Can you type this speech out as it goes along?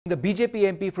The BJP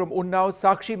MP from Unnao,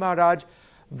 Sakshi Maharaj,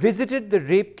 visited the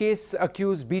rape case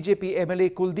accused BJP MLA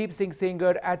Kuldeep Singh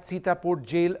Sengar at Sitapur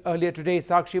jail earlier today.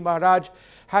 Sakshi Maharaj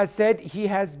has said he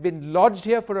has been lodged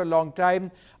here for a long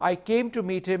time. I came to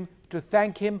meet him to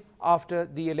thank him after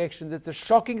the elections. It's a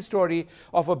shocking story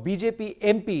of a BJP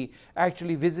MP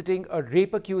actually visiting a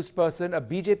rape-accused person, a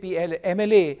BJP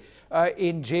MLA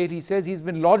in jail. He says he's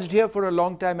been lodged here for a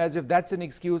long time, as if that's an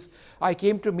excuse. I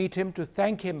came to meet him to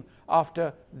thank him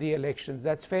after the elections.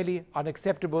 That's fairly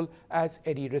unacceptable as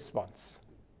any response.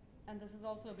 And this is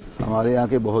also हमारे यहाँ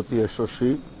के बहुत ही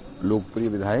यशस्वी लोकप्रिय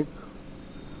विधायक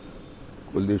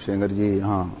कुलदीप सेंगर जी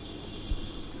यहाँ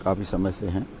काफ़ी समय से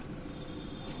हैं।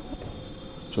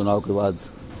 चुनाव के बाद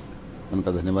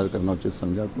उनका धन्यवाद करना उचित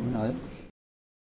समझा तो मैं आया।